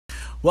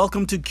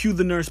Welcome to Q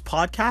the Nurse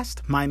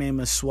podcast. My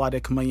name is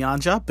Swadik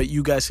Mayanja, but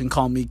you guys can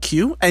call me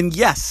Q. And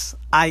yes,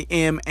 I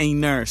am a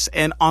nurse.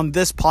 And on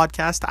this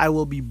podcast, I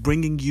will be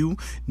bringing you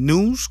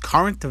news,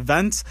 current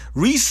events,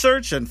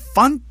 research, and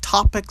fun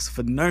topics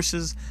for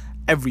nurses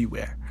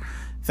everywhere.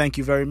 Thank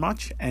you very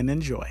much and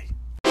enjoy.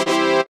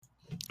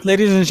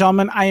 Ladies and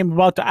gentlemen, I am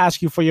about to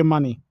ask you for your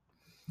money.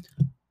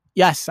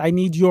 Yes, I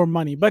need your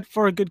money, but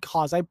for a good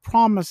cause. I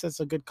promise it's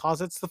a good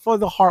cause. It's for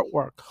the heart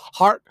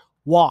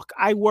walk.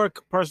 I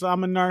work personally.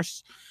 I'm a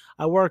nurse.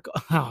 I work,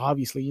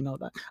 obviously, you know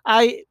that.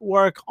 I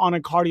work on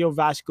a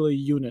cardiovascular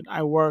unit.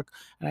 I work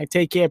and I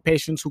take care of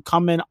patients who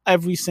come in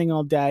every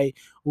single day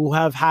who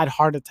have had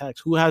heart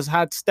attacks, who has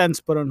had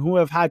stents put on, who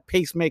have had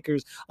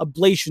pacemakers,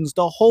 ablations,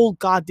 the whole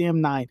goddamn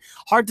nine.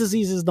 Heart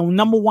disease is the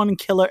number one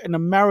killer in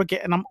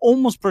America, and I'm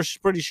almost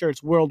pretty sure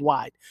it's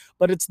worldwide,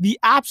 but it's the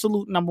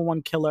absolute number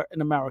one killer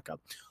in America.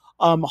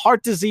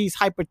 Heart disease,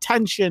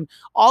 hypertension,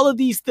 all of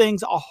these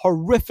things are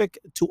horrific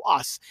to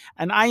us.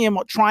 And I am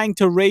trying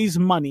to raise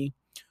money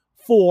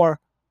for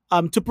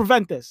to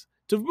prevent this,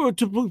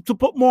 to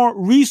put more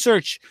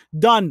research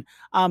done,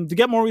 to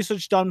get more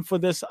research done for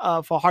this,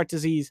 for heart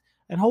disease,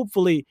 and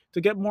hopefully to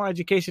get more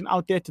education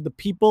out there to the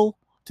people,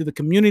 to the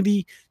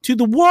community, to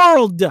the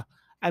world,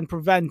 and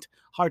prevent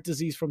heart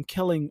disease from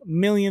killing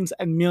millions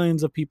and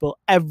millions of people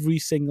every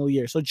single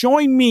year. So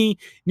join me,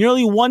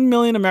 nearly 1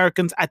 million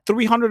Americans, at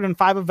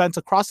 305 events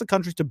across the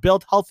country to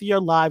build healthier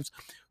lives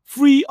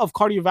free of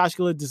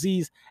cardiovascular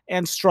disease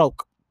and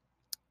stroke.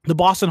 The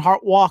Boston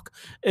Heart Walk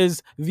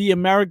is the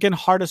American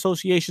Heart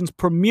Association's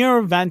premier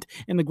event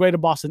in the greater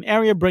Boston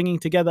area, bringing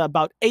together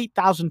about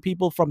 8,000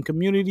 people from the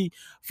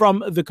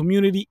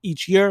community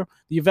each year.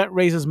 The event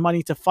raises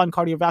money to fund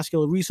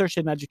cardiovascular research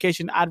and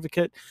education,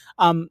 advocate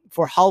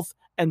for health,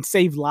 and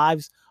save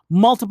lives.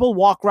 Multiple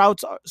walk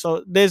routes.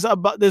 So there's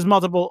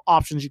multiple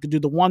options. You could do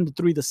the 1, the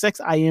 3, the 6.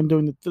 I am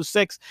doing the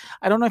 6.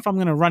 I don't know if I'm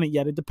going to run it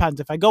yet. It depends.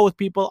 If I go with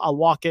people, I'll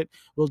walk it.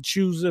 We'll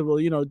choose it.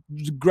 We'll,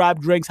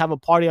 grab drinks, have a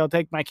party. I'll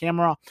take my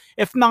camera.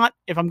 If not,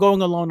 if I'm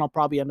going alone, I'll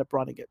probably end up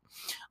running it.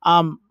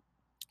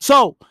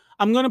 So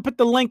I'm going to put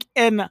the link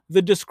in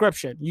the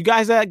description. You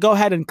guys go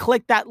ahead and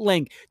click that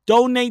link.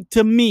 Donate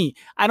to me.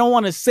 I don't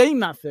want to say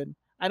nothing.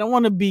 I don't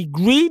want to be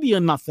greedy or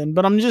nothing,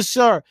 but I'm just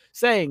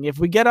saying if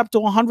we get up to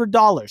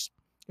 $100,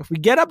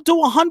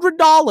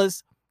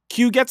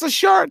 Q gets a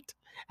shirt,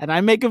 and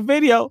I make a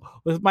video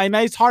with my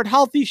nice heart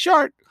healthy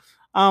shirt.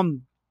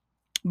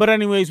 But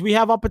anyways, we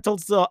have up until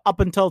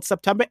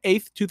September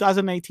 8th,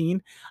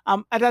 2018.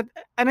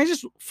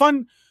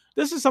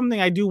 This is something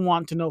I do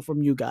want to know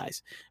from you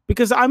guys,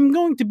 because I'm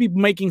going to be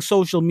making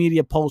social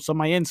media posts on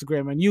my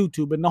Instagram and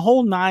YouTube and the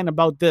whole nine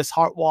about this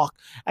heart walk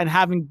and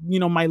having,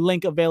 my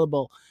link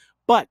available.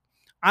 But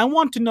I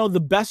want to know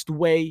the best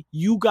way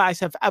you guys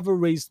have ever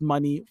raised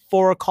money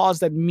for a cause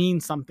that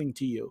means something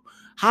to you.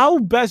 How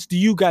best do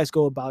you guys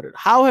go about it?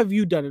 How have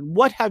you done it?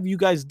 What have you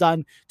guys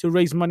done to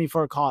raise money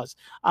for a cause?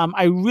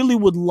 I really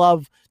would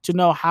love to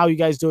know how you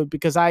guys do it,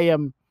 because I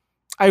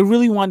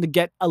really want to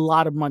get a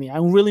lot of money. I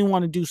really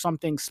want to do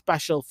something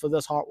special for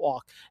this heart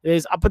walk. It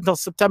is up until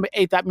September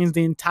 8th. That means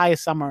the entire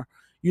summer.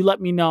 You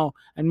let me know,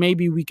 and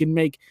maybe we can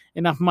make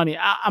enough money.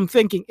 I'm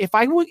thinking if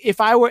I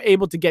were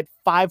able to get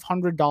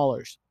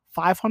 $500,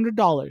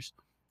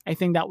 I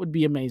think that would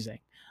be amazing.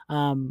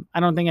 I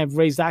don't think I've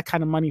raised that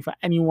kind of money for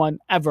anyone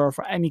ever,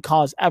 for any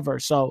cause ever.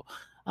 So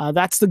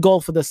that's the goal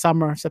for the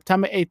summer,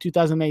 September 8th,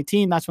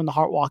 2018. That's when the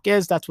Heart Walk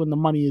is. That's when the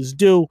money is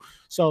due.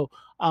 So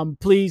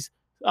please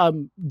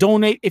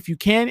donate if you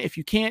can. If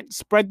you can't,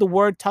 spread the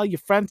word. Tell your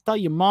friends. Tell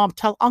your mom.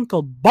 Tell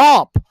Uncle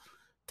Bob.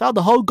 Tell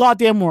the whole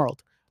goddamn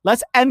world.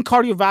 Let's end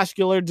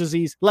cardiovascular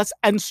disease. Let's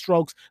end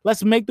strokes.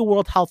 Let's make the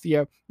world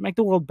healthier. Make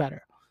the world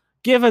better.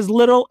 Give as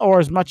little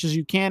or as much as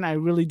you can. I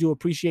really do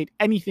appreciate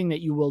anything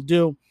that you will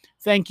do.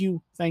 Thank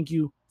you, thank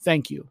you,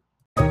 thank you.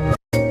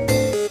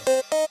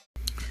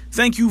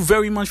 Thank you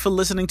very much for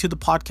listening to the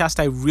podcast.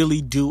 I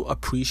really do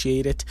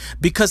appreciate it,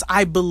 because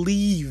I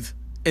believe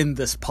in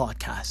this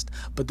podcast.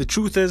 But the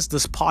truth is,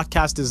 this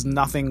podcast is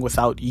nothing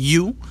without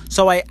you.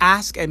 So I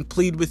ask and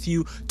plead with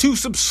you to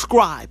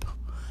subscribe.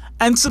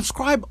 And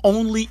subscribe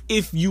only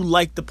if you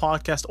like the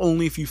podcast,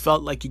 only if you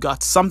felt like you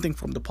got something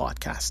from the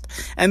podcast.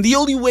 And the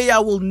only way I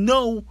will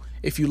know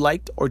if you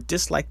liked or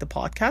disliked the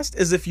podcast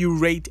is if you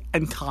rate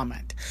and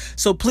comment.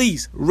 So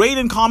please, rate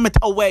and comment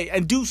away,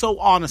 and do so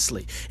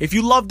honestly. If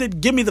you loved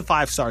it, give me the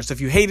 5 stars. If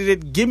you hated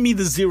it, give me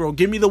the 0,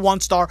 give me the 1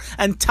 star,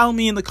 and tell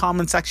me in the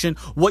comment section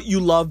what you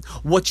loved,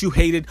 what you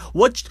hated,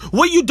 what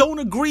you don't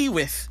agree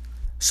with,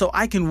 so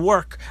I can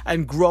work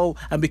and grow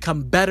and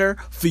become better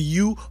for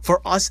you,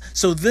 for us,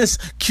 so this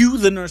Q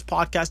the Nurse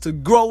podcast to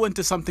grow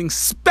into something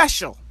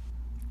special.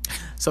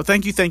 So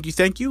thank you, thank you,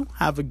 thank you.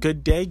 Have a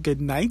good day, good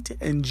night,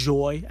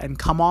 enjoy, and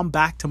come on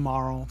back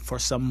tomorrow for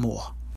some more.